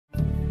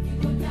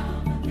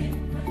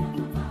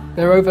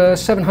There are over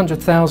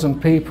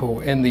 700,000 people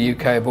in the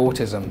UK of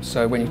autism,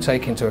 so when you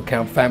take into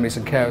account families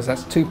and carers,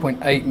 that's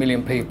 2.8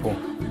 million people.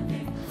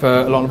 For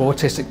a lot of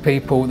autistic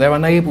people, they're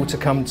unable to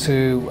come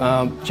to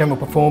general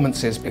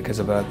performances because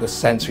of the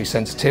sensory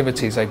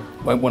sensitivities. They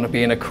won't want to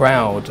be in a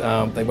crowd,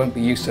 they won't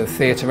be used to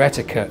theatre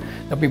etiquette,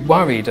 they'll be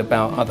worried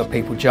about other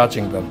people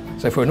judging them.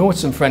 So for an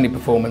autism-friendly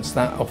performance,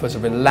 that offers a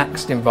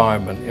relaxed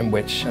environment in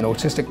which an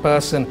autistic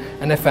person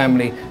and their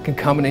family can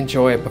come and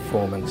enjoy a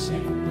performance.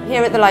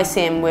 Here at the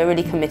Lyceum, we're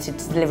really committed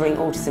to delivering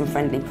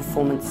autism-friendly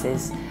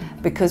performances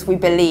because we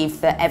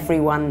believe that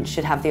everyone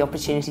should have the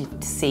opportunity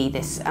to see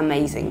this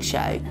amazing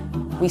show.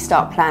 We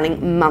start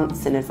planning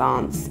months in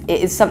advance.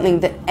 It is something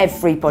that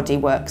everybody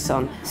works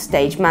on.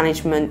 Stage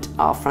management,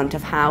 our front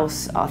of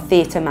house, our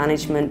theatre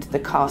management, the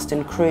cast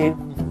and crew.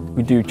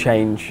 We do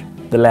change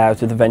the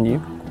layout of the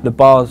venue. The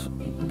bars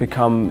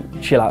become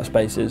chill-out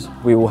spaces.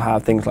 We will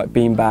have things like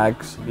bean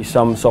bags,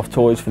 some soft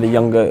toys for the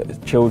younger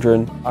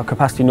children. Our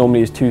capacity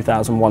normally is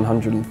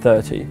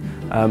 2,130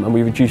 and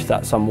we reduced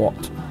that somewhat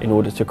in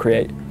order to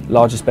create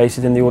larger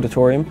spaces in the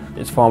auditorium.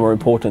 It's far more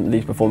important in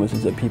these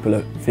performances that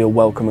people feel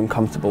welcome and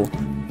comfortable.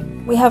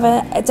 We have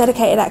a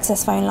dedicated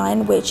access phone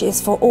line which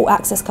is for all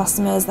access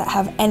customers that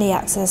have any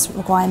access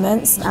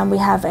requirements, and we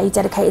have a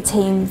dedicated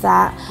team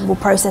that will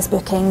process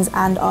bookings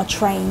and are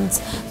trained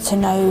to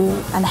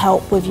know and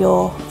help with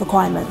your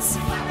requirements.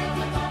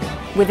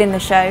 Within the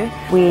show,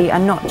 we are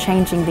not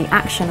changing the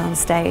action on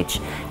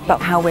stage,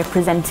 but how we're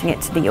presenting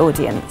it to the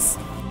audience.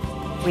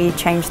 We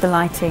change the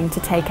lighting to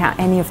take out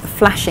any of the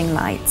flashing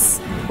lights.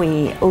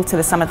 We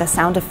alter some of the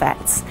sound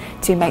effects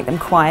to make them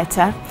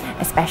quieter,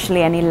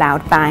 especially any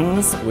loud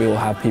bangs. We will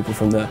have people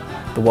from the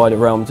wider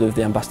realms of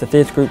the Ambassador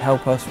Theatre Group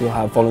help us. We'll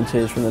have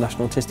volunteers from the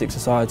National Autistic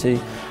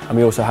Society, and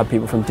we also have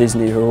people from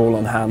Disney who are all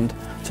on hand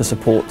to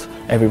support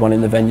everyone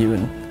in the venue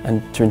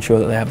and to ensure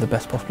that they have the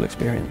best possible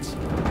experience.